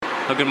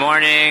Well, good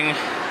morning.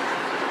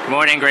 Good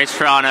morning, Grace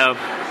Toronto.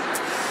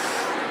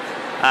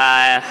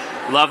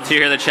 Love to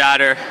hear the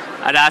chatter.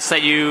 I'd ask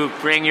that you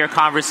bring your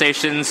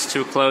conversations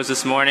to a close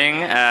this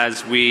morning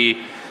as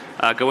we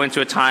go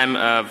into a time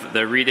of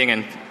the reading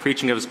and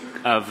preaching of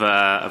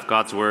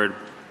God's Word.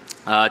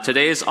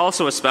 Today is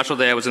also a special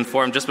day. I was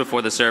informed just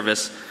before the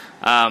service.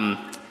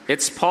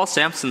 It's Paul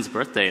Sampson's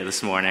birthday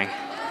this morning.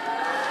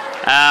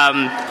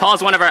 Paul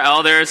is one of our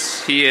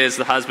elders. He is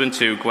the husband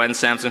to Gwen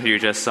Sampson, who you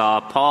just saw.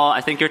 Paul, I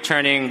think you're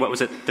turning,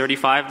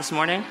 35 this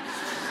morning?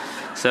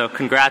 So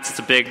congrats,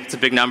 it's a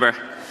big number.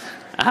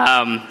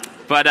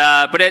 But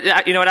it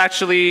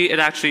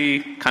actually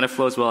kind of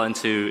flows well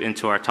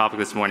into our topic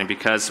this morning,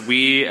 because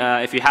we,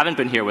 if you haven't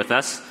been here with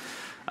us,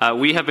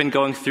 we have been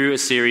going through a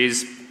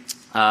series,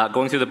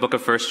 going through the book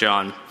of 1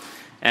 John.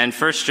 And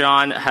 1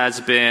 John has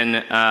been,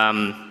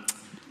 1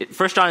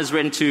 John is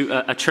written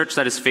to a church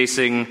that is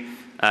facing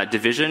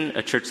division,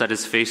 a church that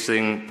is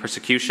facing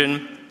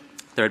persecution.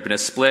 There had been a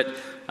split,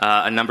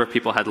 a number of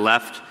people had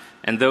left,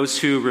 and those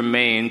who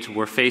remained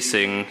were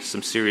facing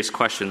some serious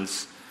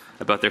questions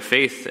about their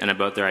faith and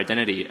about their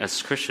identity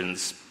as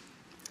Christians.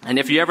 And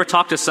if you ever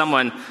talk to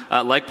someone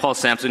like Paul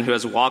Sampson, who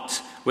has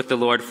walked with the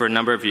Lord for a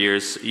number of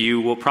years,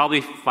 you will probably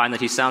find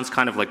that he sounds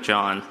kind of like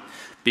John,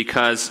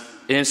 because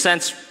in a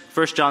sense,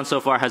 1 John so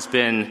far has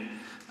been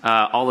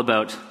all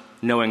about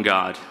knowing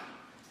God.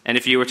 And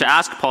if you were to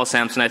ask Paul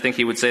Sampson, I think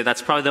he would say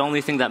that's probably the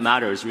only thing that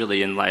matters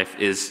really in life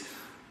is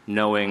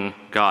knowing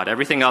God.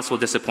 Everything else will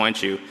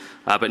disappoint you,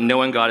 but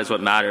knowing God is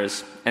what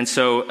matters. And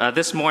so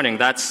this morning,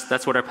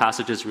 that's what our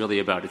passage is really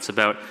about. It's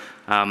about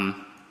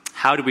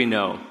how do we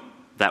know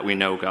that we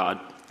know God?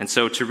 And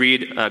so to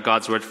read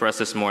God's word for us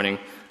this morning,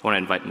 I want to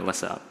invite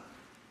Melissa up.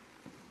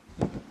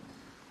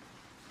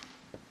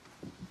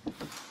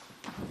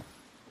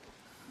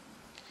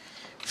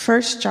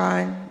 1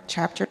 John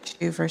chapter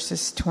 2,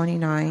 verses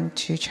 29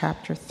 to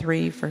chapter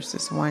 3,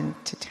 verses 1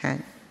 to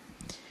 10.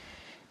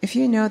 If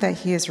you know that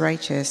he is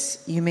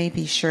righteous, you may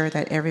be sure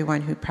that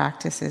everyone who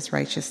practices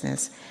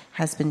righteousness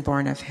has been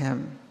born of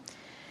him.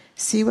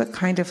 See what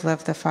kind of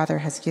love the Father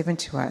has given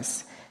to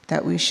us,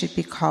 that we should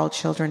be called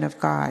children of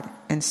God,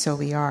 and so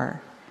we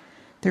are.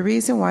 The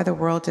reason why the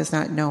world does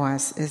not know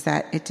us is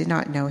that it did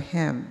not know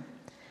him.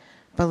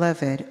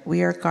 Beloved,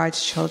 we are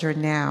God's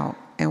children now,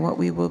 and what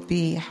we will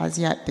be has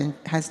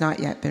not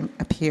yet been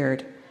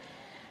appeared.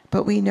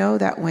 But we know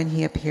that when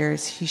he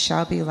appears, he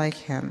shall be like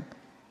him,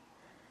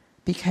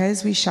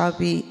 because we shall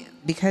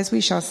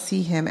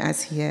see him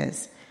as he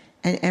is.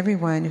 And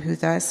everyone who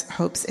thus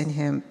hopes in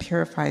him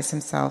purifies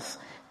himself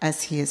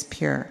as he is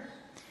pure.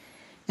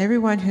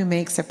 Everyone who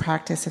makes a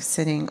practice of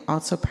sinning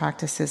also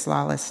practices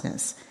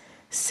lawlessness.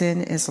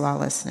 Sin is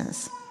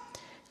lawlessness.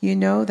 You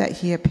know that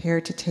he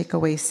appeared to take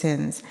away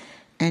sins,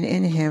 and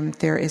in him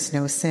there is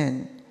no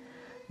sin.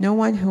 No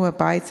one who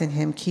abides in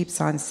him keeps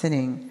on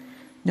sinning.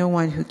 No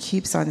one who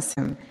keeps on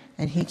sinning,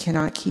 and he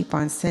cannot keep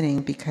on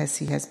sinning because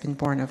he has been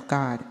born of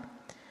God.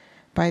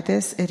 By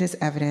this it is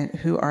evident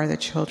who are the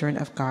children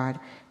of God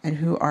and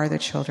who are the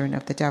children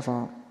of the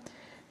devil.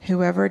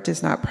 Whoever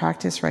does not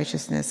practice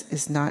righteousness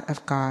is not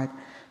of God,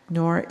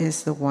 nor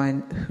is the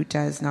one who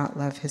does not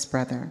love his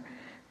brother.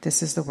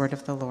 This is the word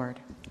of the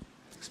Lord.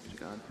 Thanks be to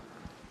God.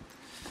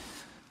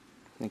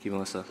 Thank you,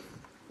 Melissa.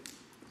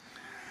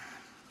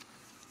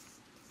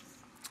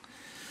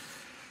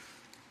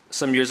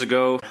 Some years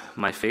ago,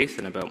 my faith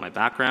and about my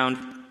background,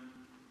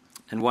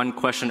 and one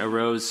question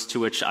arose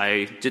to which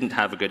I didn't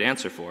have a good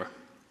answer for.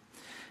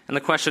 And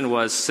the question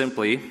was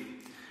simply,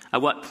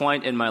 at what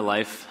point in my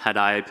life had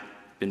I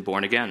been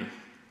born again?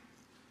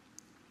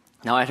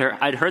 Now,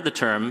 I'd heard the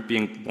term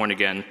being born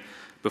again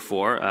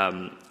before.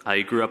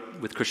 I grew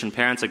up with Christian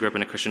parents. I grew up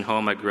in a Christian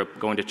home. I grew up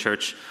going to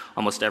church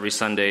almost every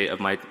Sunday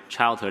of my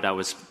childhood. I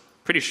was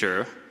pretty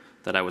sure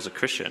that I was a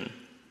Christian.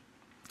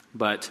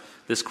 But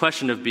this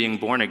question of being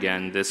born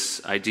again, this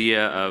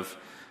idea of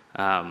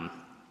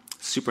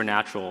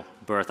supernatural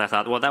birth, I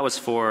thought, well, that was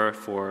for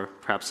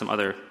perhaps some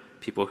other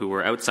people who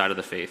were outside of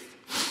the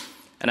faith.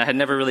 And I had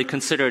never really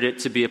considered it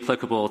to be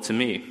applicable to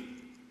me.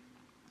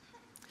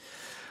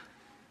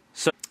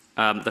 So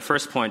the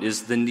first point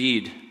is the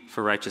need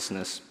for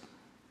righteousness.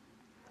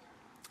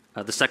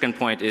 The second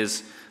point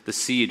is the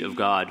seed of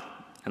God.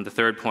 And the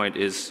third point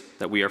is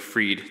that we are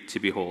freed to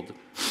behold.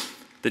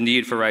 The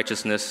need for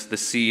righteousness, the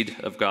seed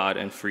of God,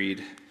 and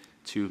freed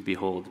to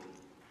behold.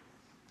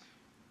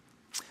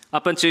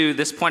 Up until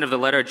this point of the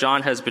letter,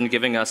 John has been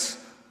giving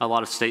us a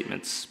lot of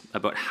statements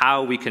about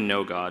how we can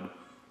know God.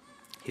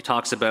 He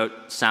talks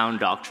about sound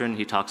doctrine.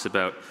 He talks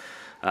about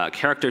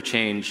character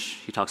change.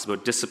 He talks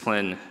about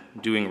discipline,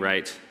 doing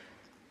right.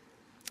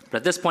 But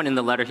at this point in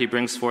the letter, he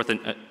brings forth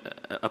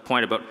a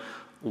point about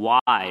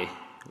why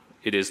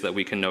it is that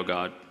we can know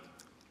God.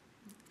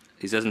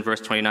 He says in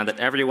verse 29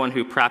 that everyone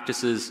who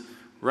practices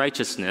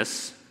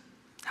righteousness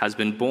has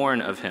been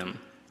born of him.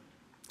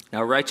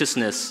 Now,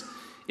 righteousness,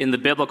 in the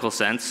biblical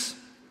sense,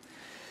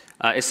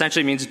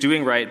 essentially means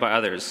doing right by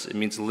others. It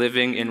means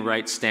living in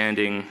right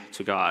standing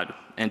to God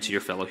and to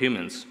your fellow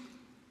humans.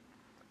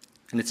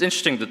 And it's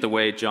interesting that the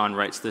way John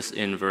writes this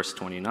in verse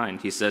 29,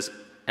 he says,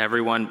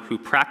 everyone who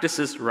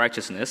practices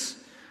righteousness,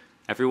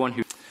 everyone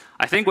who...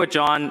 I think what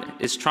John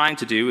is trying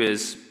to do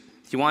is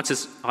he wants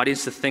his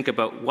audience to think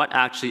about what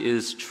actually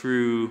is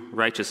true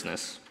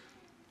righteousness.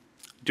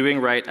 Doing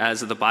right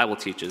as the Bible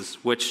teaches,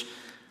 which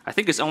I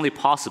think is only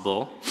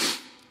possible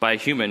by a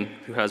human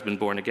who has been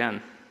born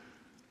again.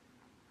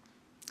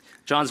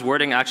 John's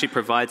wording actually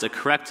provides a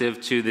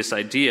corrective to this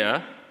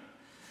idea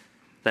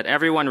that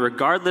everyone,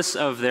 regardless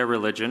of their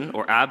religion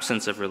or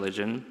absence of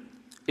religion,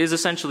 is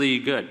essentially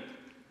good,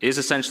 is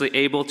essentially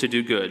able to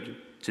do good,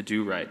 to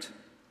do right.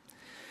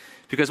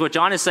 Because what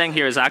John is saying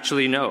here is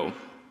actually no.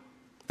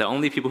 The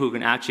only people who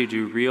can actually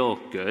do real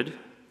good,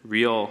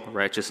 real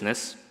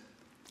righteousness,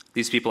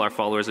 these people are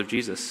followers of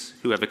Jesus,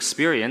 who have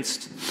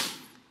experienced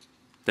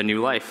the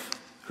new life,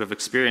 who have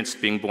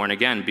experienced being born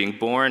again, being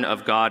born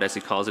of God, as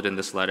he calls it in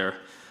this letter,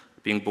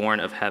 being born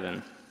of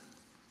heaven.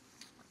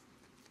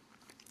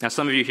 Now,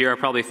 some of you here are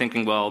probably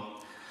thinking,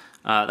 well,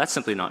 that's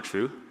simply not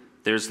true.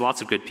 There's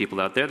lots of good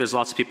people out there. There's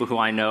lots of people who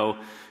I know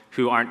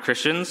who aren't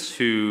Christians,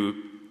 people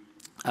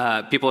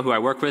who I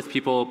work with,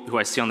 people who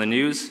I see on the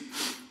news,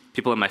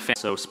 people in my family.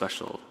 So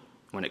special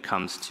when it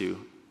comes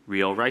to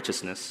real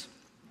righteousness.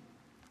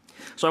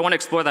 So I want to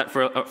explore that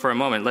for a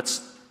moment.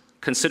 Let's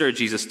consider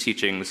Jesus'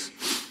 teachings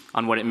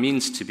on what it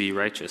means to be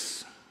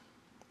righteous.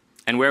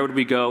 And where would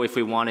we go if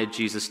we wanted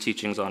Jesus'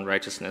 teachings on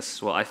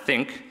righteousness? Well, I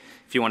think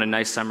if you want a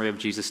nice summary of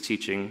Jesus'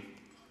 teaching,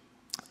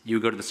 you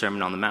go to the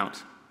Sermon on the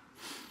Mount.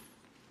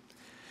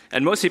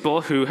 And most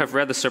people who have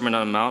read the Sermon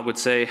on the Mount would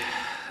say,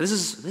 this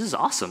is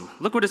awesome.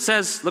 Look what it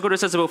says. Look what it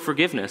says about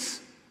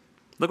forgiveness.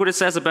 Look what it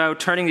says about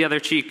turning the other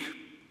cheek.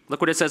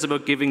 Look what it says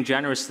about giving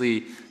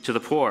generously to the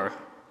poor.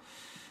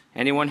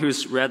 Anyone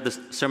who's read the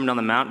Sermon on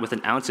the Mount with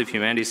an ounce of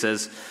humanity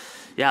says,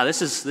 yeah,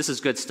 this is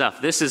good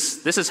stuff. This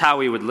is how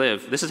we would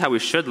live. This is how we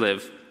should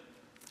live.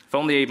 If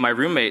only my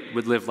roommate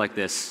would live like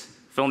this.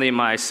 If only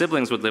my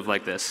siblings would live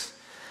like this.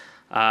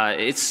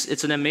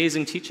 It's an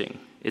amazing teaching.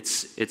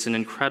 It's an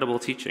incredible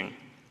teaching.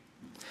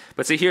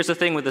 But see, here's the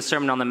thing with the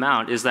Sermon on the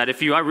Mount, is that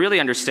if you really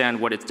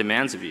understand what it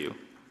demands of you,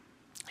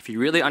 if you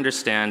really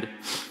understand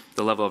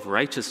the level of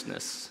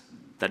righteousness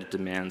that it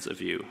demands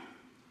of you,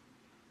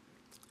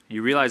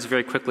 you realize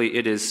very quickly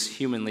it is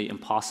humanly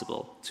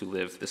impossible to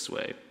live this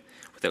way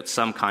without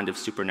some kind of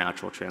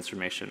supernatural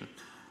transformation.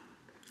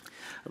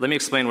 Let me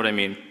explain what I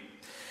mean.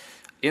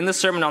 In the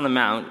Sermon on the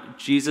Mount,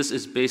 Jesus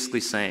is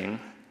basically saying,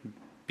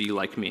 be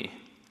like me.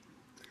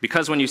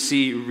 Because when you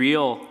see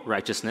real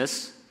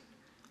righteousness,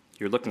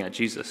 you're looking at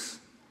Jesus.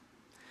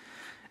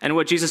 And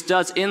what Jesus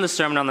does in the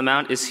Sermon on the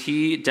Mount is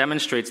he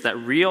demonstrates that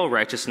real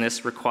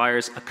righteousness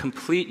requires a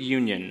complete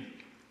union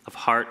of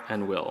heart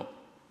and will.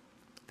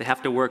 They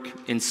have to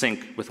work in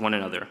sync with one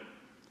another.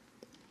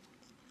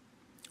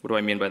 What do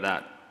I mean by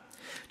that?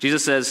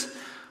 Jesus says,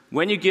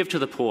 when you give to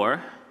the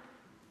poor,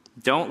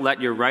 don't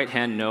let your right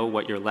hand know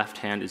what your left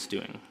hand is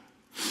doing.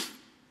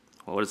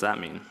 Well, what does that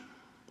mean?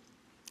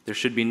 There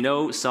should be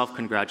no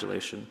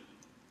self-congratulation.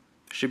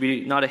 There should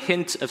be not a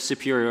hint of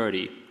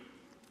superiority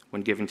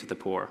when giving to the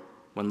poor,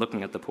 when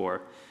looking at the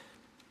poor.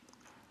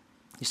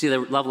 You see the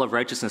level of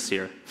righteousness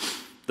here.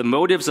 The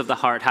motives of the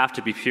heart have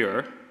to be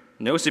pure.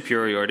 No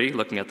superiority,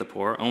 looking at the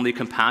poor, only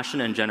compassion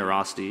and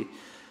generosity,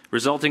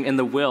 resulting in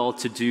the will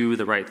to do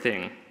the right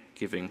thing,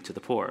 giving to the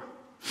poor.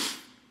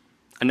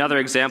 Another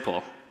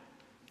example,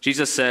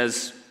 Jesus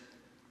says,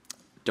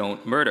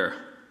 don't murder.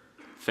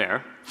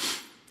 Fair.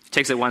 He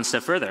takes it one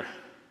step further.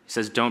 He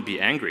says, don't be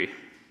angry.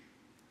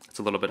 It's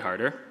a little bit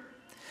harder.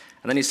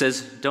 And then he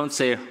says, don't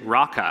say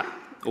raka,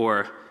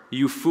 or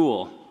you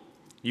fool,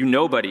 you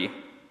nobody,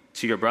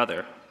 to your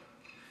brother.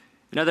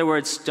 In other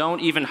words, don't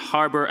even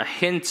harbor a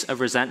hint of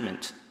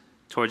resentment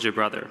towards your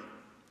brother.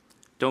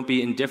 Don't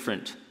be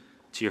indifferent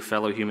to your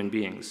fellow human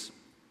beings.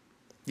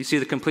 You see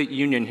the complete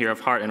union here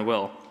of heart and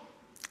will.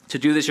 To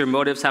do this, your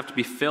motives have to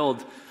be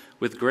filled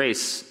with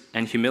grace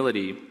and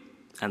humility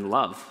and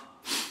love.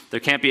 There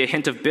can't be a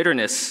hint of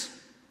bitterness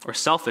or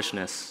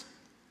selfishness.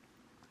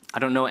 I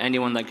don't know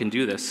anyone that can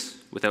do this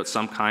without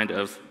some kind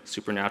of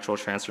supernatural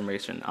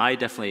transformation. I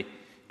definitely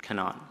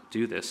cannot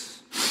do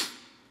this.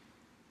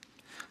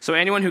 So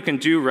anyone who can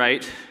do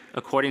right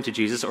according to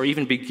Jesus, or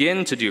even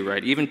begin to do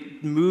right, even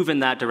move in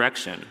that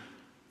direction,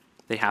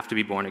 they have to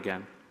be born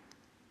again.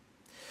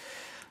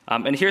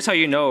 And here's how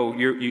you know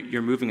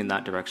you're moving in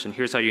that direction.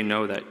 Here's how you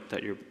know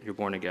that you're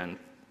born again.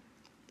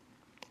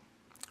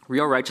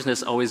 Real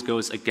righteousness always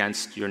goes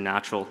against your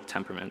natural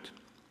temperament.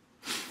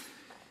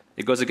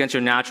 It goes against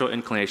your natural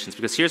inclinations.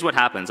 Because here's what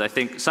happens. I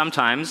think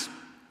sometimes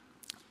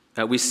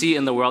we see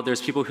in the world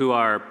there's people who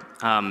are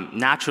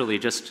naturally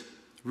just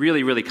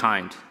really, really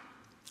kind,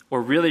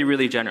 or really,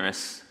 really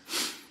generous,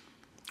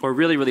 or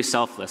really, really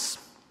selfless.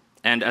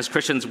 And as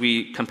Christians,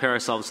 we compare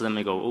ourselves to them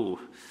and go, oh,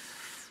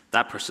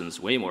 that person's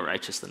way more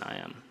righteous than I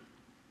am.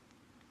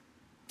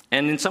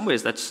 And in some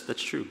ways, that's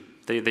true.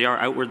 They are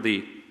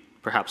outwardly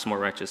perhaps more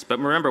righteous. But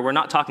remember, we're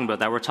not talking about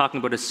that. We're talking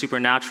about a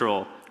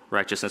supernatural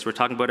righteousness. We're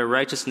talking about a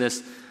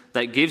righteousness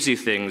that gives you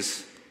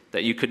things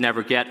that you could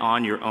never get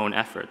on your own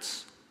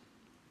efforts.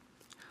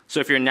 So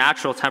if your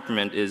natural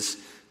temperament is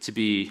to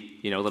be,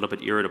 a little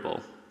bit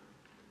irritable,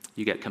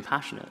 you get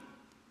compassionate.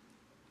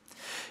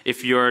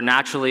 If you're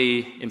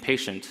naturally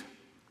impatient,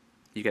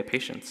 you get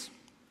patience.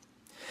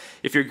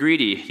 If you're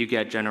greedy, you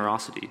get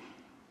generosity.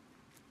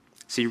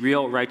 See,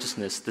 real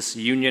righteousness, this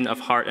union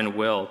of heart and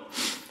will,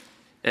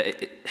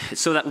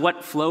 so that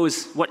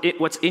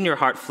what's in your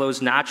heart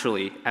flows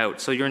naturally out.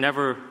 So you're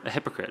never a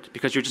hypocrite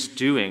because you're just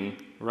doing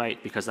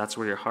right because that's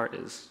where your heart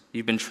is.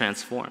 You've been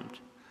transformed.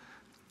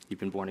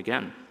 You've been born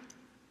again.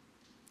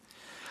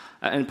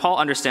 And Paul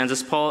understands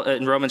this. Paul,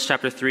 in Romans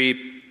chapter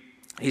 3,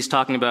 he's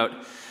talking about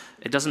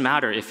it doesn't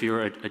matter if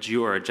you're a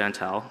Jew or a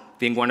Gentile.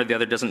 Being one or the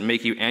other doesn't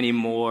make you any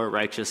more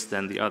righteous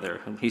than the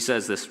other. And he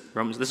says this.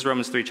 This is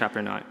Romans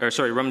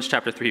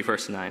chapter 3,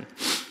 verse 9.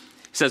 He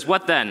says,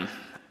 "What then?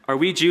 Are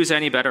we Jews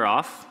any better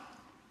off?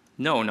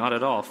 No, not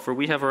at all. For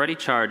we have already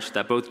charged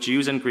that both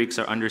Jews and Greeks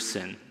are under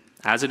sin.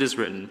 As it is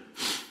written,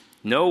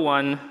 no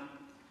one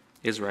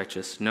is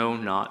righteous. No,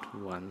 not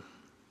one.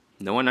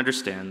 No one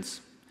understands.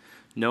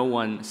 No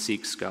one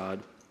seeks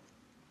God.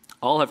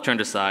 All have turned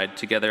aside.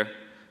 Together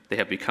they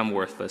have become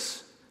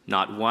worthless.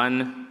 Not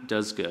one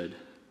does good.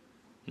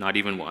 Not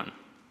even one."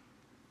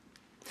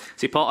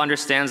 See, Paul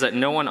understands that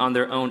no one on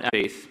their own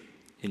faith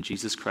in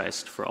Jesus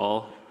Christ for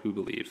all who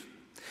believe.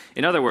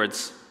 In other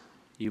words,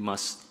 you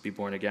must be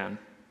born again.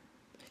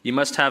 You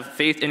must have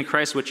faith in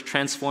Christ, which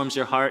transforms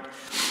your heart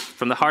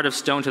from the heart of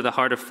stone to the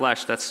heart of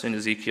flesh. That's in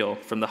Ezekiel.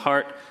 From the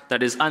heart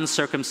that is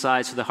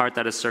uncircumcised to the heart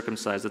that is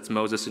circumcised. That's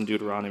Moses in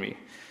Deuteronomy.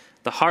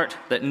 The heart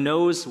that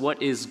knows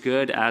what is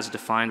good as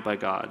defined by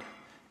God,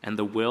 and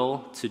the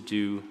will to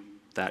do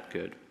that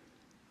good.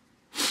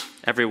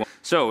 Everyone.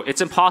 So it's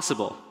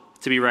impossible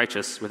to be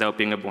righteous without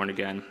being born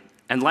again.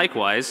 And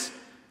likewise,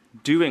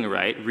 doing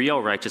right,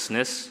 real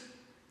righteousness,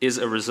 is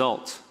a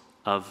result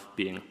of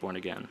being born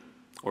again,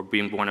 or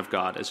being born of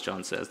God, as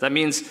John says. That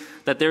means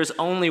that there's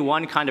only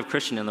one kind of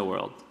Christian in the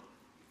world,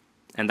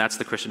 and that's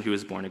the Christian who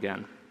is born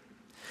again.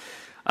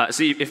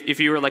 So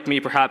if you were like me,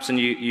 perhaps, and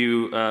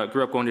you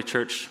grew up going to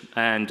church,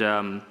 and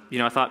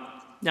I thought,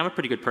 yeah, I'm a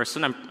pretty good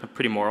person. I'm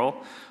pretty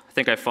moral. I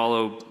think I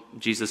follow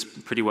Jesus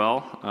pretty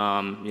well.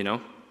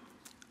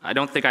 I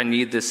don't think I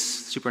need this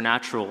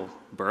supernatural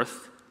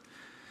birth.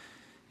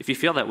 If you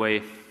feel that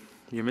way,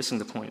 you're missing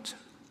the point.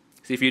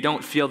 See, if you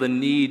don't feel the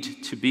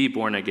need to be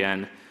born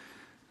again,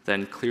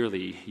 then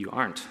clearly you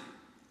aren't.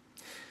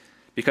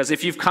 Because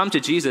if you've come to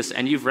Jesus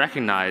and you've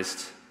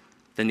recognized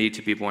the need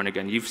to be born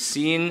again, you've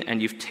seen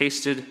and you've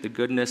tasted the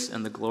goodness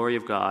and the glory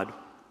of God,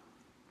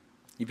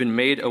 you've been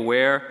made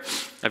aware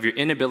of your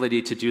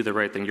inability to do the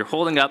right thing. You're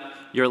holding up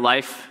your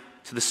life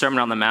to the Sermon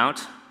on the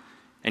Mount,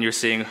 and you're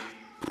saying,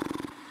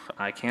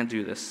 I can't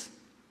do this.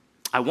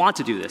 I want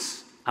to do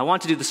this. I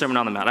want to do the Sermon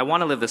on the Mount. I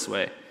want to live this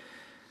way,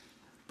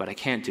 but I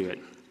can't do it.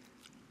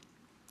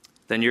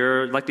 Then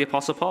you're like the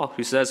Apostle Paul,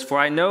 who says, "For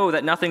I know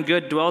that nothing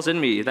good dwells in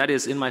me, that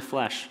is, in my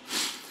flesh.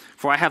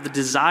 For I have the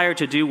desire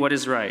to do what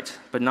is right,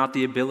 but not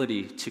the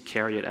ability to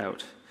carry it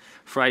out.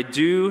 For I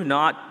do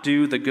not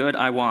do the good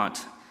I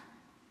want,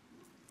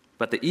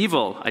 but the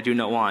evil I do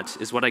not want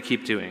is what I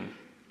keep doing.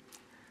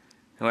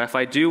 And if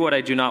I do what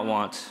I do not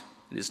want,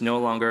 it is no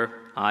longer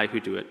I who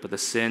do it, but the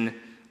sin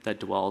that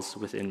dwells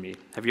within me."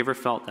 Have you ever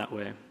felt that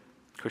way,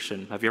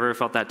 Christian? Have you ever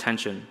felt that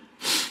tension?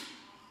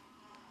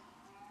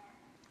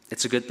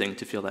 It's a good thing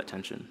to feel that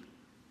tension.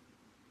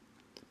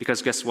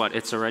 Because guess what?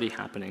 It's already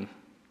happening.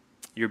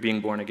 You're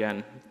being born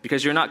again.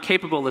 Because you're not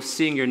capable of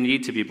seeing your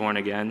need to be born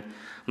again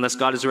unless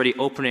God is already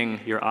opening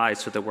your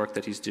eyes to the work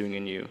that he's doing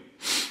in you.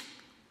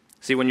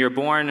 See, when you're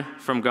born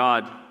from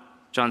God,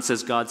 John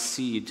says God's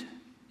seed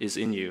is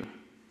in you.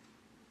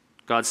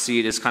 God's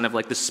seed is kind of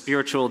like the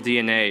spiritual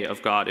DNA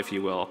of God, if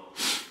you will.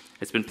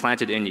 It's been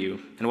planted in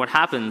you. And what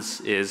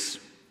happens is,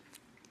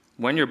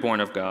 when you're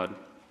born of God,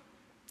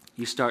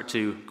 you start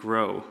to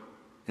grow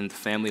in the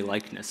family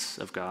likeness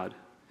of God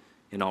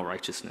in all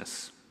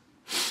righteousness.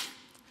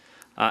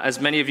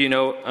 As many of you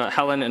know,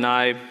 Helen and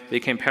I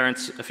became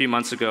parents a few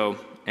months ago,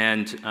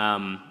 and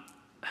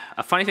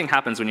a funny thing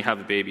happens when you have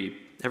a baby.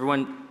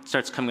 Everyone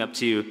starts coming up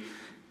to you,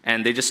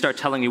 and they just start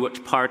telling you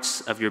which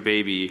parts of your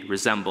baby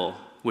resemble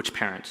which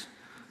parent.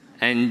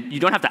 And you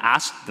don't have to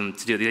ask them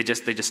to do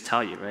it. They just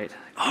tell you, right?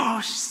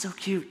 "Oh, she's so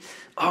cute.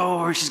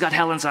 Oh, she's got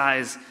Helen's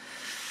eyes.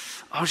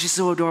 Oh, she's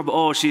so adorable.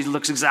 Oh, she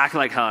looks exactly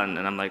like Helen."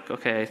 And I'm like,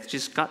 okay,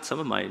 she's got some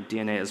of my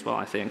DNA as well,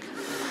 I think.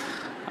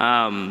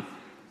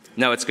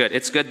 No, it's good.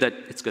 It's good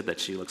that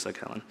she looks like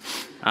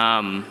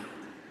Helen.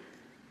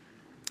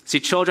 See,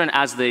 children,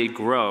 as they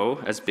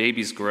grow, as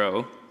babies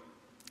grow,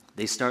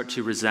 they start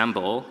to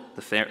resemble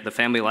the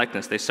family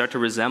likeness. They start to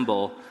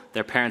resemble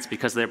their parents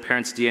because their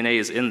parents' DNA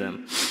is in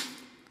them.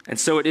 And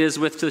so it is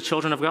with the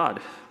children of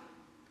God.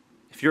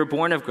 If you're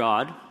born of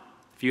God,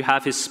 if you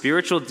have his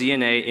spiritual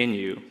DNA in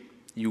you,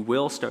 you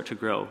will start to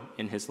grow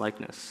in his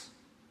likeness.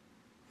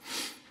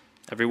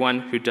 Everyone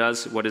who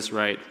does what is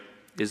right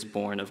is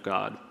born of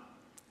God.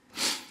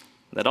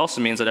 That also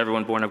means that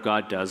everyone born of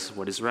God does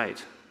what is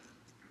right.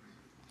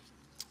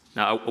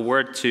 Now, a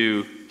word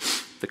to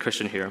the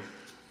Christian here,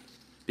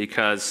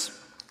 because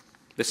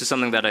This is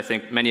something that I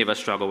think many of us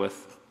struggle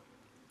with.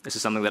 This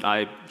is something that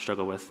I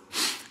struggle with.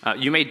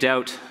 You may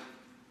doubt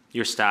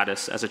your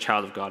status as a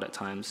child of God at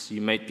times.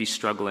 You might be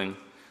struggling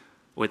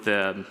with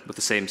the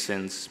same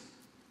sins.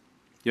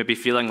 You might be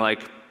feeling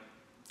like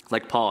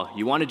Paul.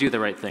 You want to do the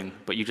right thing,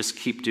 but you just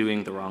keep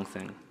doing the wrong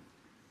thing.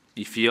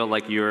 You feel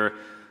like you're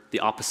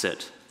the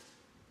opposite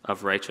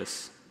of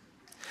righteous.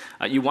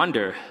 You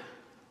wonder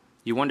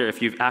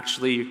if you've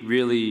actually,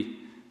 really,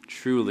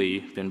 truly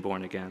been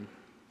born again.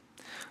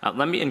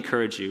 Let me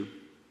encourage you,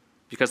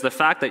 because the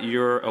fact that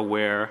you're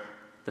aware,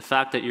 the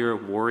fact that you're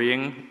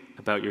worrying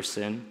about your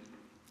sin,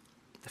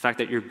 the fact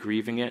that you're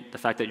grieving it, the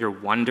fact that you're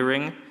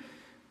wondering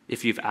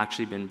if you've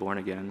actually been born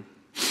again,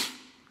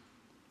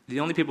 the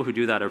only people who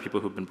do that are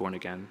people who've been born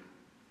again.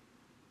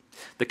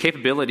 The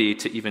capability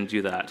to even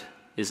do that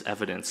is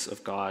evidence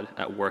of God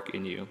at work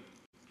in you.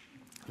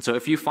 So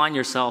if you find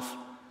yourself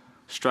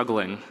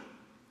struggling,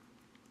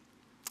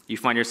 you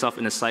find yourself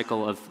in a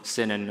cycle of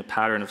sin and a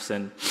pattern of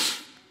sin,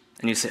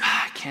 and you say,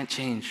 I can't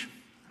change.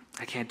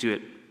 I can't do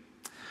it.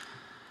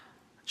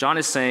 John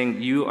is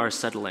saying you are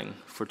settling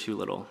for too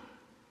little.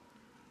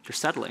 You're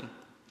settling.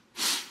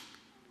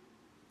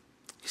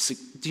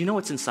 Do you know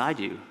what's inside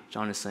you?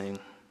 John is saying.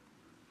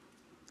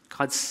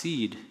 God's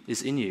seed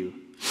is in you.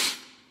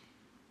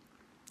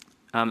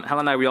 Helen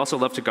and I, we also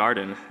love to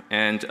garden,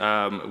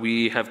 and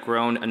we have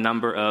grown a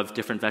number of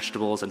different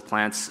vegetables and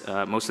plants,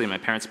 mostly in my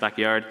parents'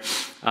 backyard.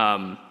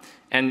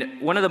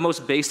 And one of the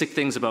most basic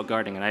things about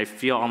gardening, and I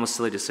feel almost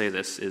silly to say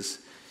this, is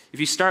if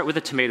you start with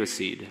a tomato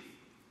seed,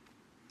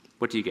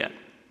 what do you get?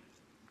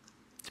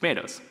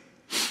 Tomatoes.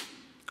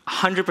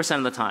 100%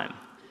 of the time,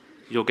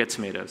 you'll get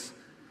tomatoes.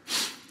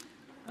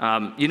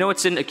 You know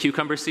what's in a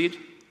cucumber seed?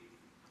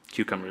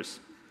 Cucumbers.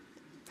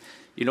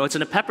 You know what's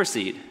in a pepper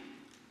seed?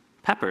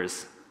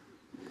 Peppers.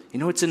 You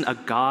know what's in a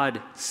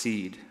God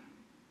seed?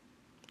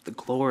 The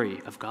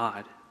glory of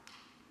God.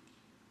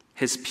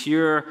 His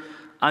pure,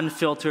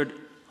 unfiltered,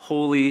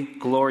 holy,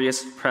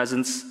 glorious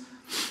presence.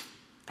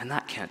 And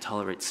that can't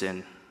tolerate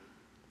sin.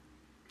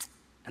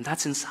 And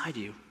that's inside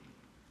you.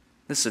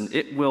 Listen,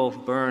 it will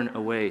burn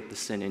away the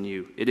sin in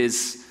you. It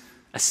is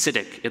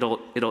acidic.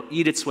 It'll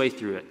eat its way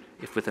through it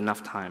if with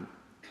enough time.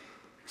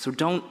 So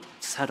don't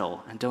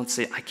settle and don't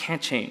say, I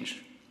can't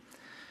change.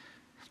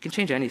 You can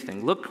change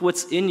anything. Look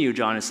what's in you,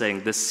 John is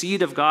saying. The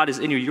seed of God is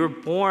in you. You're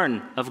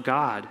born of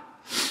God.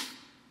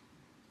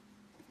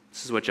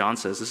 This is what John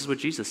says. This is what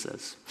Jesus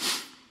says.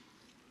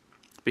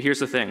 But here's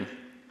the thing.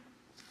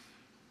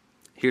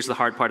 Here's the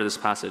hard part of this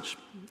passage.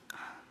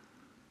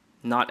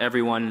 Not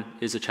everyone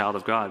is a child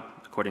of God,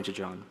 according to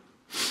John.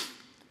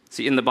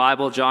 See, in the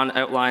Bible, John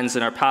outlines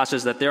in our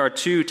passage that there are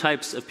two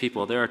types of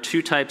people. There are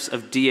two types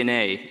of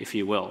DNA, if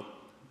you will.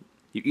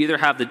 You either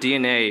have the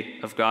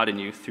DNA of God in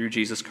you through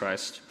Jesus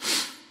Christ,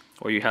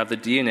 or you have the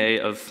DNA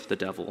of the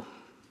devil.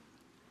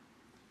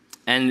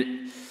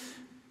 And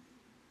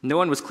no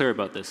one was clearer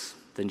about this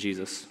than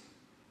Jesus.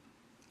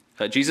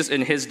 Jesus,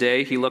 in his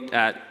day, he looked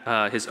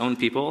at his own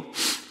people,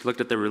 he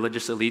looked at the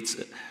religious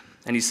elites,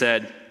 and he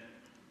said,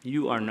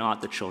 you are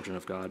not the children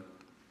of God.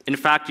 In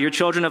fact, you're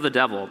children of the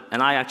devil,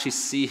 and I actually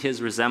see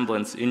his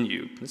resemblance in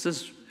you. This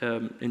is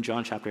in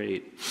John chapter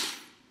 8.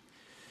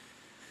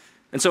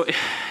 And so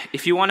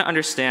if you want to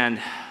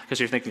understand, because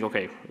you're thinking,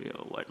 okay,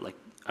 what, like,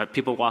 are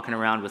people walking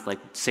around with like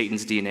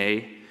Satan's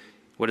DNA?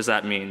 What does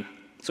that mean?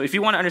 So if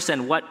you want to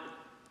understand what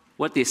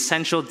the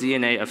essential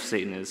DNA of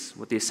Satan is,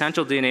 what the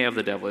essential DNA of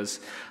the devil is,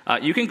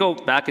 you can go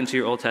back into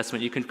your Old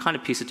Testament. You can kind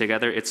of piece it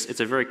together.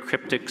 It's a very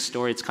cryptic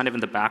story. It's kind of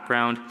in the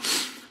background.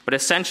 But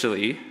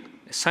essentially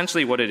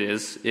what it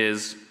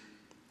is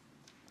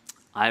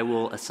I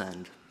will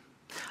ascend.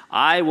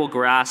 I will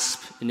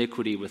grasp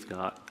iniquity with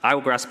God. I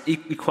will grasp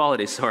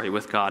equality,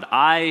 with God.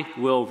 I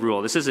will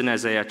rule. This is in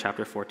Isaiah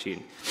chapter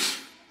 14.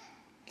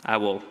 I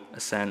will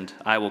ascend.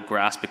 I will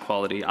grasp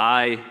equality.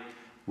 I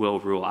will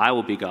rule. I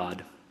will be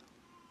God.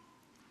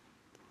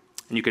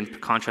 And you can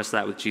contrast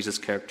that with Jesus'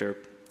 character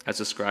as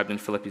described in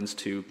Philippians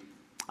 2.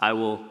 I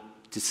will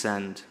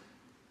descend.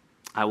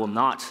 I will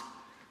not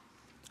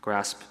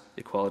grasp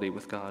equality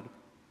with God.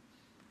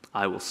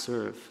 I will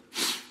serve.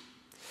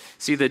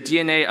 See, the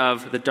DNA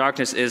of the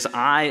darkness is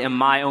I am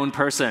my own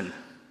person,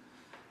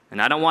 and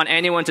I don't want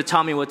anyone to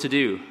tell me what to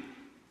do.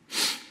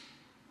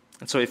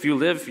 And so if you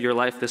live your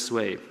life this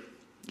way,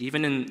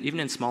 even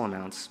in small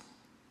amounts,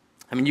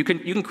 I mean, you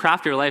can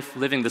craft your life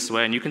living this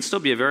way, and you can still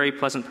be a very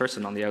pleasant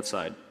person on the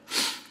outside.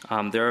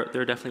 There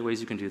are definitely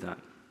ways you can do that.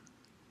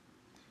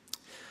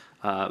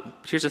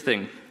 Here's the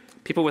thing.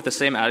 People with the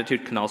same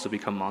attitude can also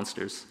become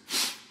monsters.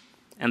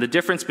 And the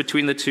difference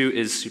between the two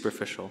is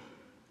superficial.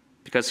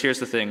 Because here's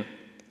the thing.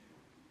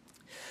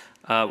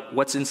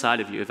 What's inside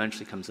of you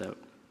eventually comes out.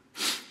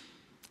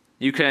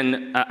 You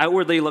can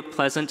outwardly look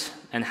pleasant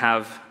and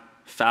have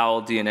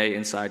foul DNA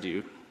inside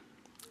you.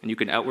 And you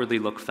can outwardly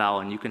look foul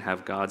and you can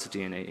have God's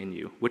DNA in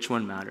you. Which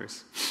one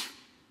matters?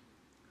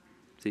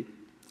 See?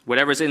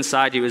 Whatever's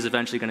inside you is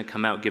eventually going to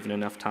come out given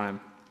enough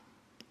time.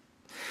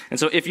 And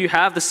so if you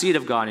have the seed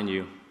of God in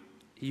you,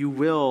 you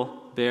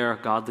will bear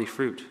godly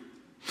fruit.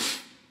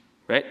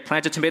 right?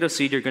 Plant a tomato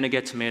seed, you're going to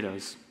get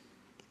tomatoes.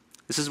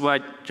 This is why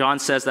John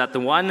says that the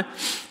one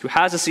who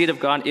has the seed of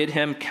God in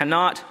him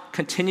cannot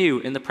continue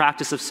in the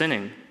practice of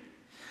sinning.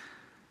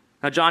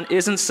 Now, John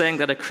isn't saying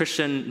that a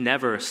Christian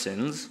never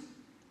sins.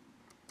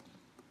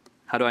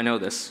 How do I know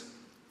this?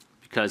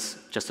 Because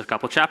just a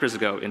couple chapters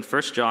ago, in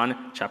 1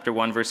 John chapter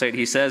 1, verse 8,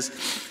 he says,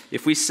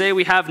 if we say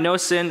we have no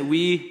sin,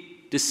 we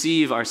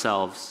deceive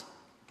ourselves,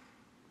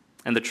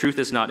 and the truth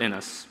is not in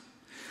us.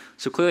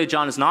 So clearly,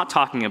 John is not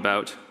talking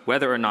about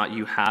whether or not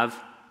you have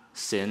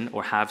sin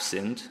or have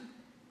sinned.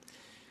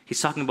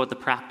 He's talking about the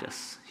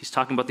practice. He's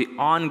talking about the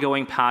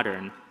ongoing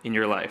pattern in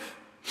your life.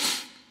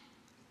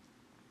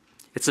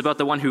 It's about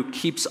the one who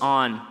keeps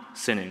on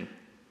sinning.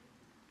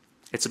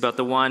 It's about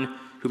the one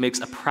who makes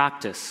a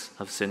practice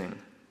of sinning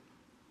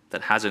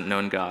that hasn't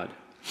known God.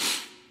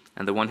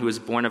 And the one who is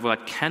born of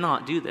God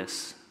cannot do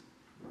this.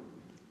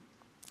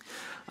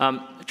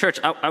 Church,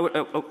 I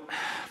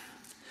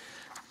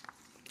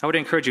would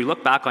encourage you,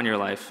 look back on your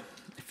life.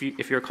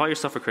 If you call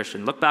yourself a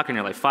Christian, look back on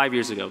your life 5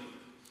 years ago,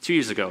 2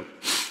 years ago,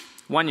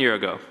 1 year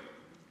ago.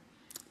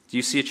 Do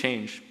you see a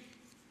change?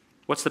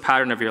 What's the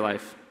pattern of your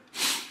life?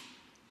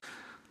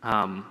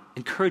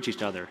 Encourage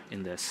each other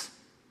in this.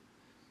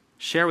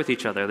 Share with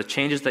each other the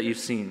changes that you've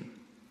seen.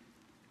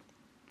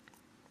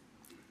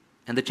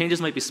 And the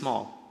changes might be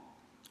small,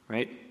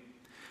 right?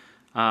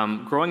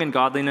 Growing in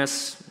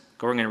godliness,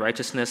 growing in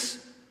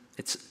righteousness,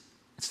 it's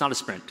not a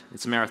sprint,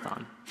 it's a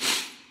marathon.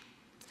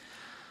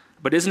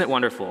 But isn't it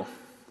wonderful?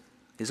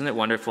 Isn't it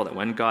wonderful that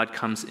when God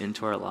comes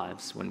into our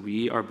lives, when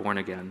we are born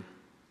again,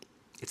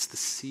 it's the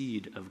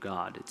seed of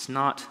God. It's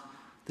not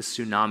the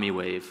tsunami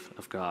wave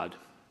of God.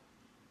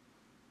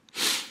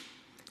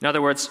 In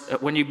other words,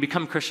 when you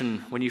become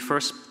Christian, when you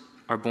first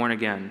are born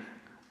again,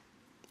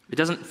 it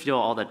doesn't feel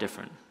all that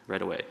different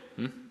right away.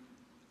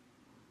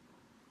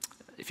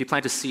 If you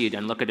plant a seed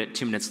and look at it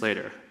 2 minutes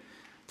later,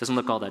 it doesn't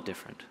look all that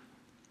different.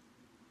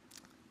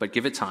 But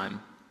give it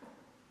time,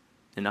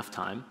 enough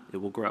time, it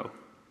will grow.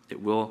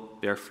 It will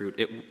bear fruit.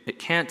 It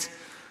can't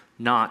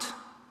not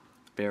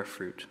bear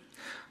fruit.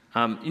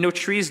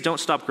 Trees don't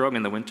stop growing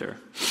in the winter.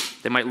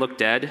 They might look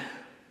dead.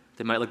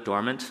 They might look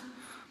dormant.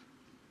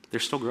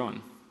 They're still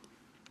growing.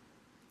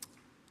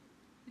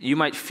 You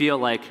might feel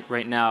like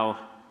right now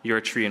you're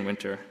a tree in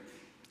winter.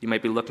 You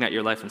might be looking at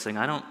your life and saying,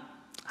 I don't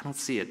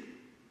see it.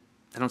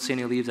 I don't see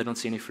any leaves. I don't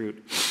see any fruit.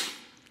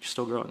 You're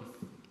still growing.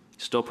 You're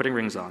still putting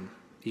rings on,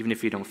 even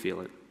if you don't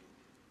feel it.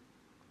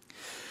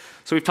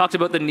 So we've talked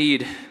about the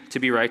need to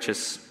be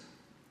righteous.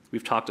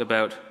 We've talked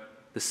about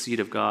the seed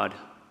of God.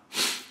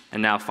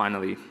 And now,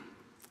 finally,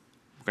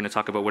 we're going to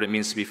talk about what it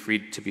means to be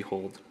freed to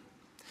behold.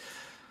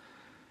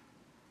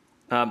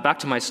 Back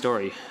to my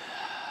story.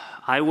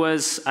 I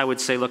would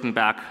say, looking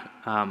back,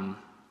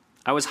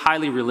 I was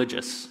highly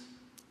religious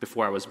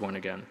before I was born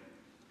again.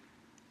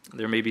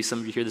 There may be some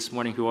of you here this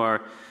morning who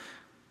are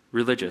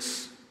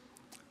religious,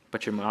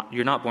 but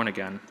you're not born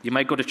again. You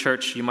might go to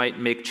church. You might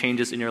make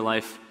changes in your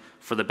life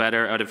for the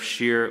better out of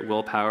sheer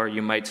willpower.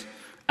 You might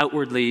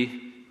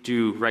outwardly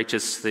do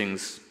righteous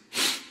things.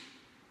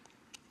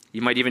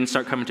 You might even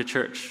start coming to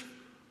church.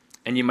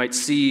 And you might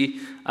see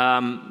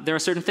there are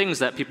certain things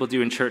that people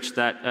do in church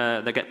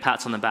that get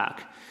pats on the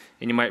back.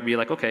 And you might be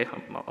like, okay,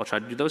 I'll try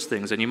to do those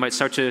things. And you might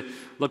start to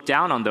look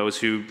down on those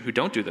who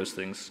don't do those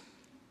things.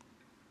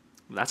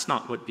 That's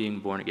not what being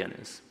born again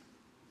is.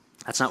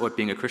 That's not what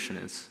being a Christian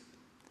is.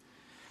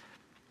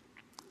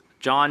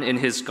 John, in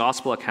his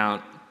gospel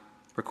account,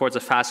 records a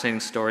fascinating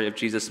story of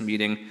Jesus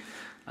meeting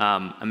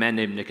a man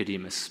named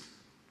Nicodemus,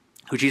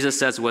 who Jesus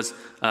says was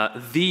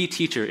the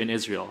teacher in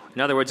Israel.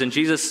 In other words, in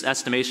Jesus'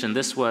 estimation,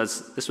 this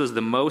was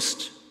the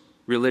most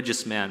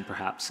religious man,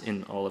 perhaps,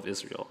 in all of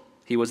Israel.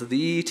 He was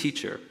the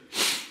teacher,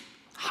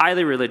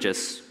 highly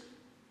religious,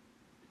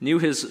 knew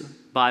his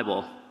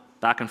Bible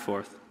back and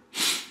forth.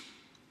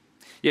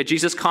 Yet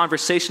Jesus'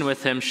 conversation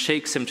with him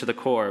shakes him to the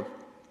core,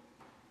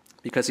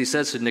 because he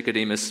says to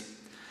Nicodemus,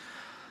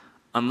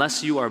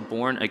 unless you are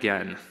born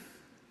again,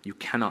 you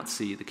cannot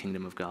see the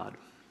kingdom of God.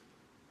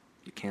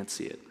 You can't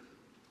see it.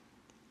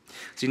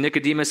 See,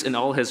 Nicodemus, in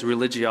all his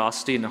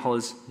religiosity, in all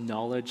his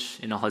knowledge,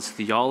 in all his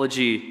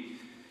theology,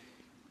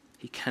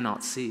 he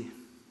cannot see.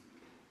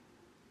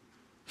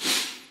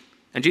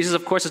 And Jesus,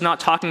 of course, is not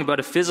talking about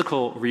a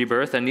physical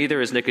rebirth, and neither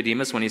is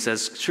Nicodemus when he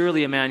says,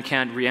 surely a man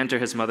can't re-enter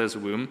his mother's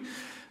womb.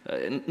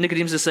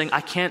 Nicodemus is saying,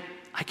 I can't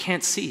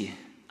see.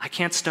 I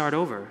can't start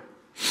over.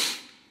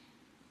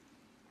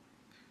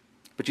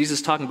 But Jesus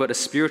is talking about a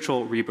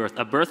spiritual rebirth,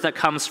 a birth that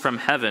comes from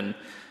heaven,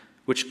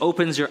 which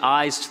opens your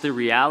eyes to the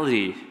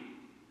reality,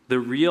 the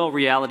real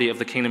reality of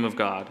the kingdom of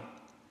God,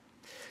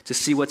 to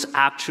see what's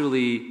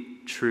actually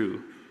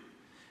true.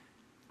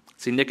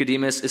 See,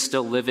 Nicodemus is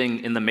still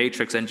living in the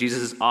matrix, and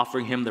Jesus is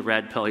offering him the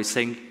red pill. He's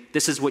saying,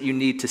 this is what you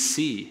need to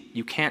see.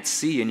 You can't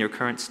see in your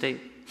current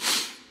state.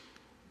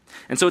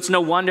 And so it's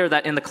no wonder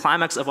that in the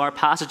climax of our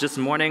passage this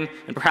morning,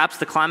 and perhaps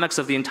the climax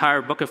of the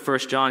entire book of 1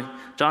 John,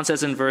 John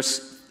says in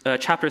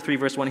chapter 3,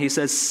 verse 1, he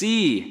says,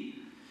 see.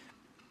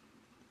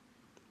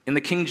 In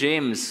the King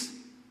James,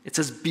 it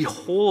says,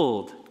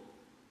 behold.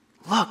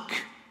 Look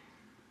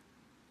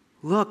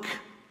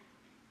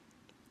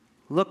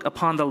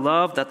upon the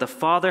love that the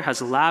Father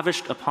has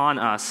lavished upon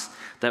us,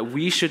 that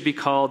we should be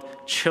called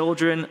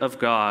children of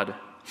God.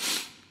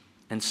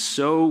 And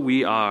so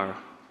we are.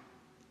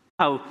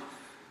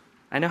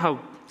 I know how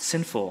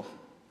sinful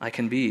I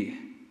can be.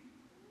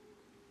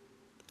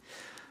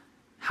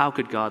 How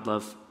could God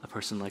love a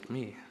person like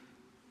me?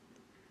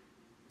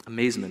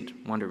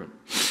 Amazement, wonderment.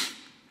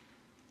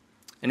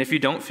 And if you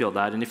don't feel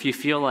that, and if you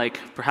feel like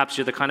perhaps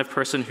you're the kind of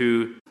person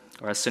who,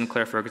 or as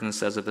Sinclair Ferguson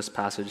says of this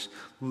passage,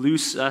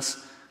 loose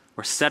us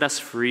or set us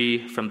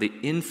free from the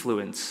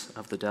influence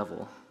of the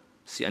devil.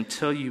 See,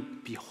 until you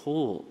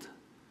behold,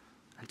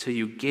 until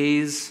you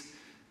gaze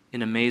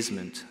in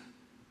amazement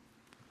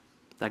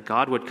that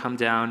God would come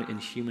down in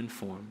human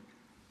form,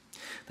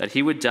 that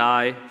he would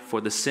die for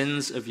the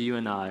sins of you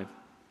and I,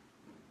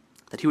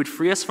 that he would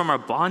free us from our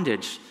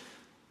bondage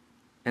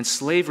and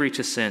slavery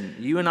to sin,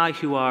 you and I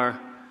who are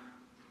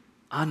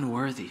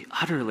unworthy,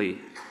 utterly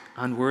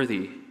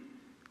unworthy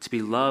to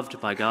be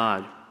loved by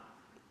God,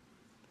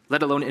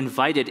 let alone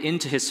invited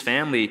into his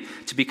family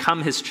to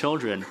become his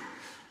children.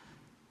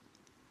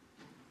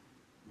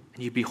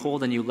 And you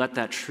behold and you let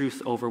that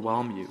truth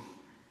overwhelm you.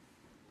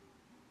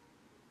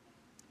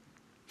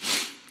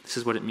 This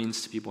is what it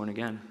means to be born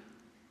again.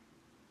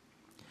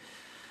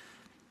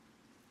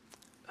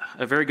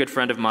 A very good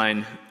friend of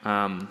mine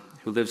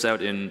who lives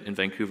out in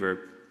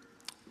Vancouver,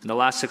 in the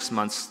last 6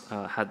 months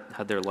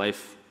had their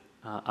life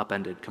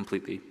upended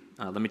completely.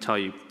 Let me tell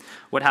you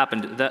what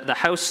happened. The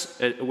house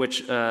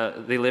which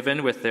they live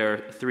in with their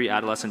 3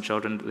 adolescent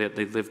children,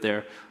 they lived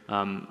there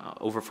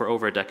for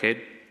over a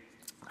decade,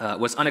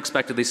 was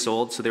unexpectedly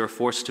sold, so they were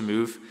forced to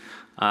move.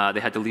 They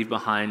had to leave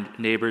behind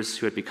neighbors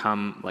who had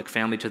become like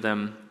family to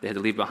them. They had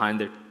to leave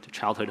behind their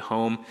childhood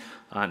home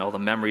and all the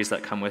memories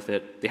that come with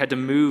it. They had to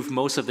move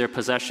most of their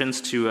possessions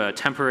to a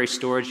temporary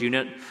storage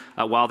unit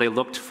while they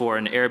looked for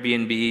an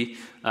Airbnb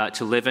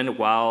to live in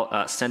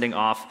while sending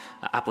off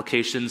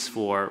applications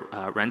for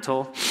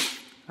rental.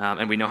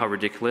 And we know how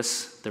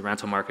ridiculous the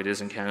rental market is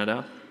in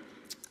Canada.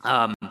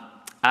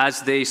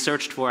 As they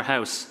searched for a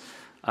house,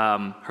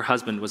 her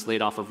husband was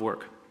laid off of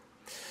work.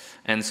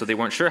 And so they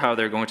weren't sure how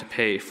they were going to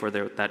pay for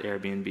that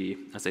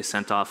Airbnb as they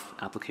sent off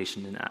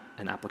application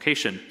and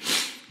application.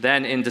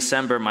 Then in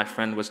December, my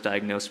friend was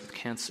diagnosed with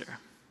cancer.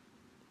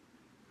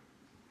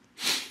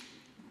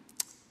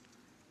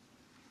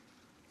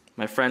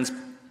 My friends,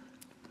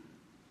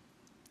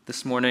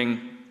 this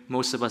morning,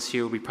 most of us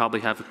here, we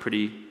probably have a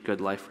pretty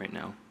good life right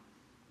now.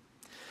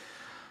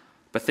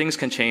 But things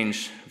can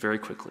change very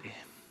quickly.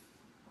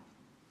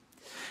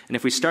 And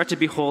if we start to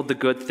behold the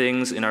good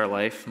things in our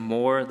life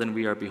more than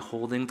we are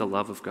beholding the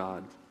love of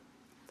God,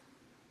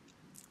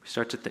 if we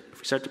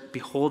start to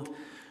behold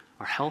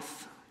our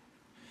health,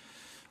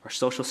 our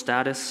social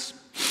status,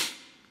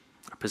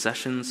 our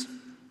possessions,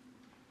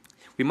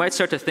 we might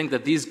start to think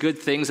that these good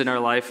things in our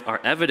life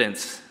are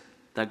evidence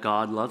that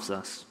God loves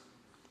us.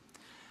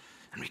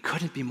 And we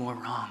couldn't be more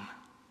wrong.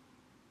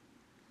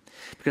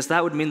 Because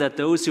that would mean that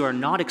those who are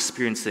not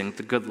experiencing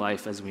the good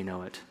life as we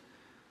know it,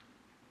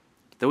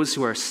 those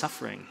who are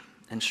suffering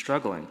and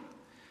struggling,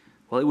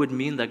 well, it would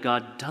mean that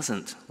God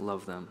doesn't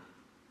love them.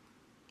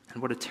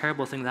 And what a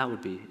terrible thing that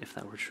would be if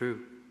that were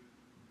true.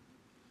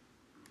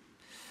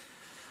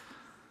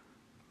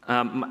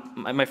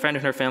 My friend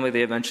and her family,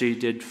 they eventually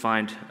did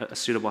find a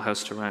suitable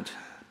house to rent.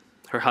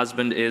 Her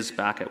husband is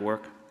back at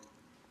work.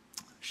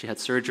 She had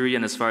surgery,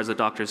 and as far as the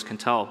doctors can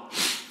tell,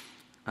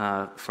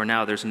 for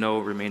now, there's no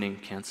remaining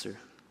cancer.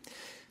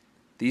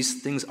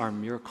 These things are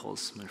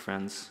miracles, my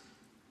friends.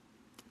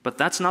 But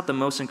that's not the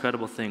most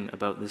incredible thing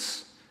about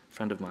this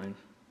friend of mine.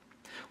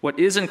 What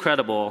is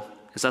incredible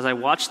is as I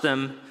watch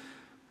them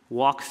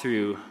walk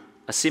through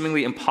a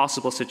seemingly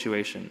impossible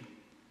situation,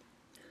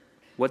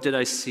 what did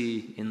I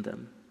see in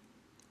them?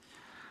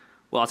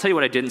 Well, I'll tell you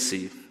what I didn't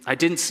see. I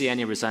didn't see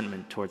any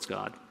resentment towards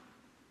God.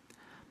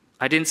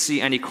 I didn't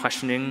see any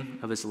questioning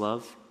of his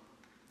love.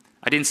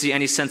 I didn't see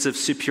any sense of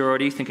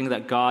superiority, thinking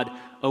that God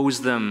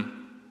owes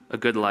them a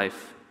good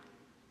life.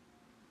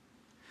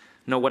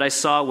 No, what I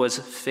saw was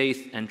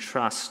faith and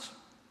trust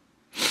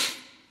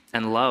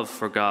and love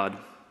for God.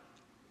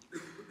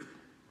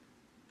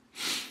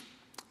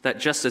 That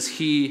just as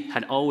he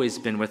had always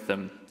been with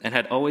them and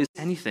had always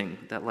anything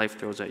that life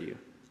throws at you.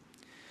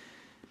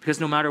 Because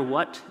no matter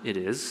what it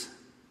is,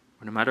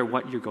 or no matter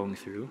what you're going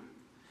through,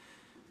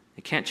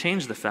 it can't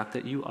change the fact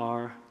that you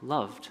are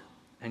loved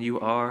and you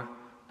are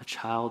a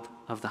child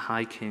of the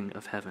high King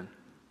of heaven.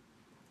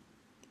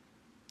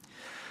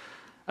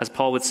 As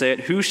Paul would say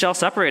it, who shall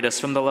separate us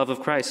from the love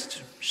of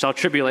Christ? Shall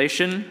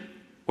tribulation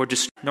or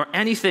nor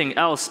anything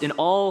else in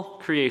all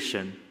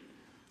creation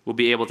will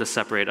be able to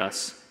separate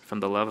us from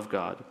the love of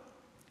God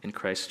in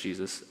Christ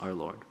Jesus our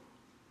Lord.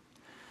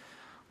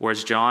 Or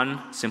as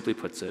John simply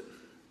puts it,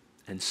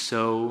 and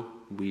so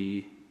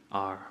we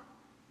are.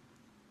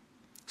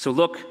 So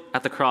look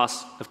at the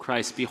cross of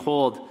Christ.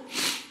 Behold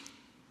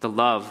the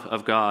love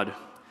of God.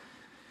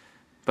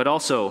 But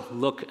also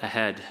look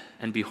ahead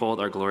and behold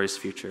our glorious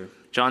future.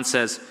 John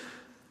says,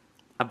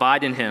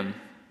 Abide in him.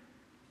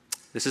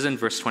 This is in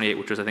verse 28,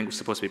 which was, I think, was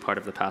supposed to be part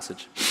of the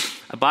passage.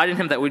 Abide in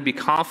him that we'd be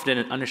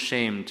confident and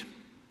unashamed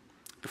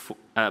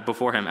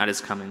before him at his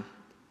coming.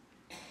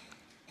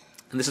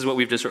 And this is what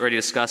we've just already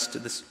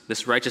discussed,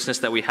 this righteousness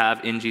that we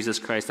have in Jesus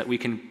Christ, that we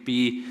can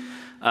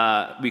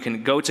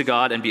go to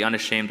God and be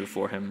unashamed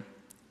before him.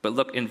 But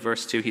look in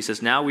verse 2, he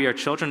says, now we are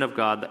children of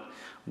God, that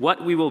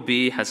what we will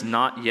be has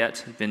not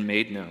yet been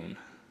made known.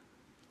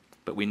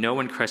 But we know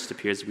when Christ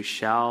appears, we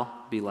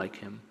shall be like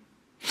him,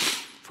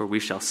 for we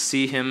shall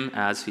see him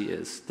as he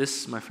is.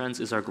 This, my friends,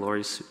 is our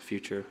glorious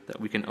future that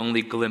we can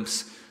only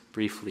glimpse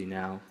briefly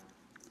now.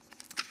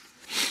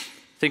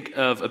 Think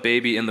of a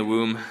baby in the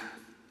womb.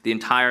 The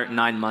entire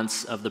 9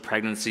 months of the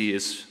pregnancy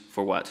is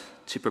for what?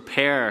 To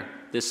prepare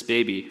this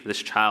baby, this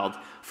child,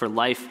 for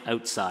life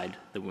outside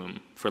the womb,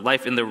 for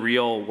life in the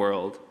real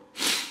world.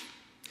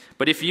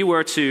 But if you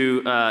were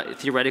to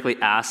theoretically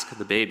ask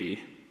the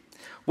baby,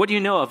 what do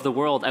you know of the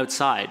world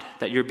outside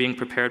that you're being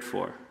prepared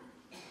for?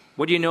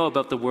 What do you know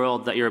about the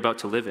world that you're about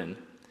to live in?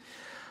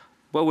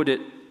 What would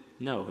it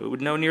know? It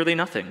would know nearly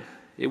nothing.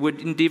 It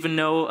wouldn't even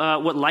know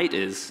what light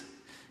is.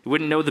 It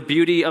wouldn't know the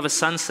beauty of a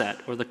sunset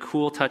or the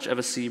cool touch of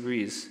a sea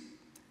breeze.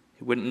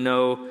 It wouldn't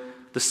know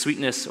the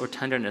sweetness or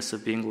tenderness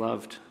of being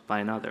loved by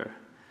another.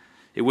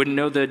 It wouldn't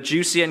know the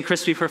juicy and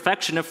crispy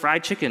perfection of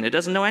fried chicken. It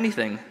doesn't know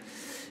anything.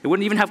 It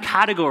wouldn't even have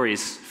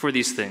categories for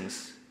these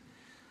things.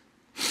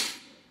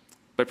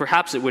 But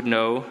perhaps it would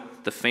know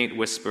the faint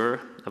whisper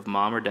of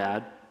mom or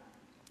dad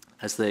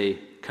as they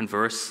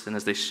converse and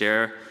as they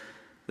share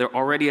their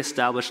already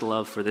established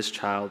love for this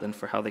child and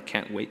for how they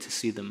can't wait to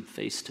see them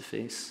face to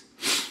face.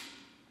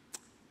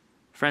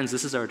 Friends,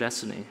 this is our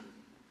destiny.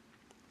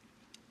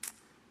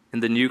 In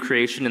the new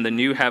creation, in the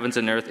new heavens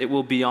and earth, it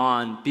will be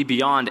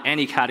beyond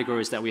any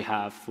categories that we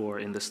have for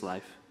in this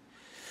life.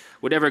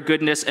 Whatever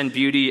goodness and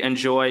beauty and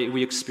joy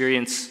we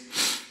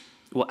experience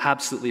will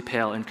absolutely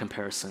pale in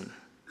comparison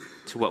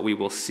to what we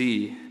will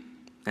see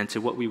and to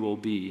what we will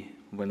be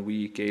when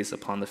we gaze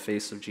upon the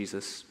face of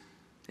Jesus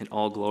in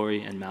all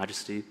glory and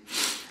majesty.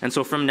 And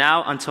so from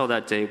now until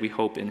that day, we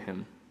hope in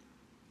him.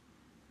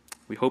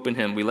 We hope in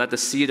him. We let the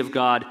seed of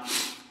God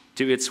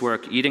do its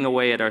work, eating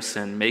away at our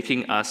sin,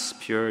 making us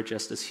pure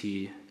just as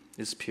he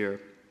is pure.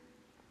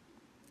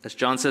 As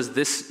John says,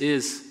 this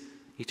is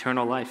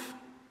eternal life,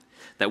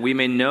 that we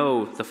may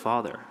know the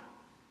Father.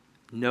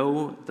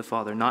 Know the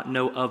Father, not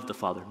know of the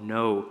Father,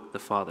 know the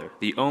Father,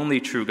 the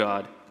only true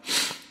God,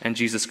 and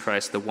Jesus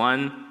Christ, the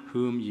one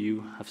whom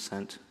you have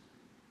sent.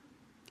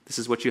 This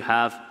is what you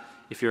have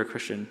if you're a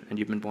Christian and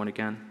you've been born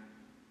again.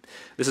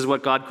 This is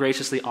what God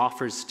graciously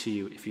offers to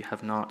you if you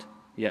have not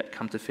yet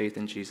come to faith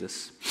in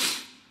Jesus.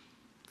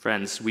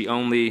 Friends, we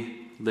only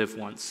live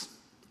once,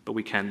 but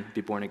we can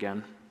be born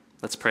again.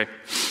 Let's pray.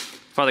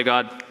 Father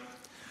God,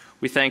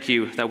 we thank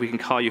you that we can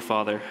call you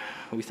Father.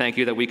 We thank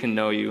you that we can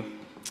know you.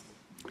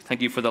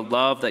 Thank you for the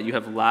love that you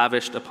have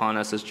lavished upon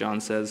us, as John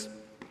says.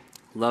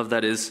 Love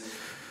that is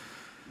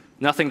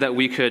nothing that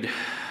we could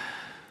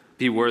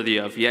be worthy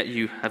of, yet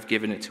you have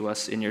given it to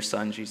us in your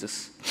Son,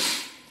 Jesus.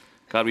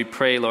 God, we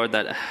pray, Lord,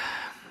 that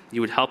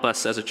you would help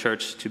us as a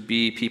church to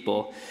be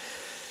people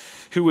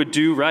who would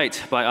do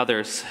right by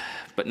others,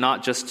 but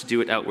not just to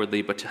do it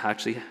outwardly, but to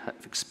actually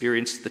have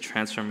experienced the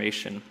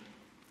transformation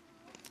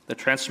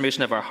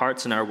of our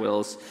hearts and our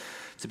wills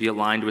to be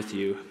aligned with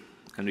you.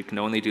 And we can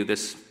only do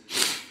this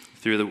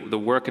through the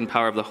work and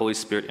power of the Holy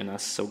Spirit in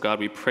us. So God,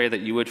 we pray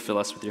that you would fill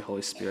us with your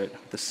Holy Spirit,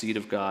 the seed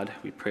of God.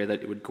 We pray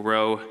that it would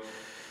grow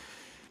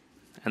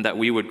and that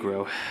we would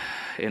grow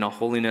in all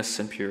holiness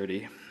and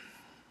purity.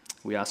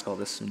 We ask all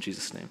this in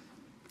Jesus' name.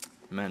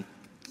 Amen.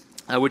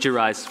 Would you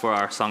rise for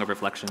our song of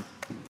reflection?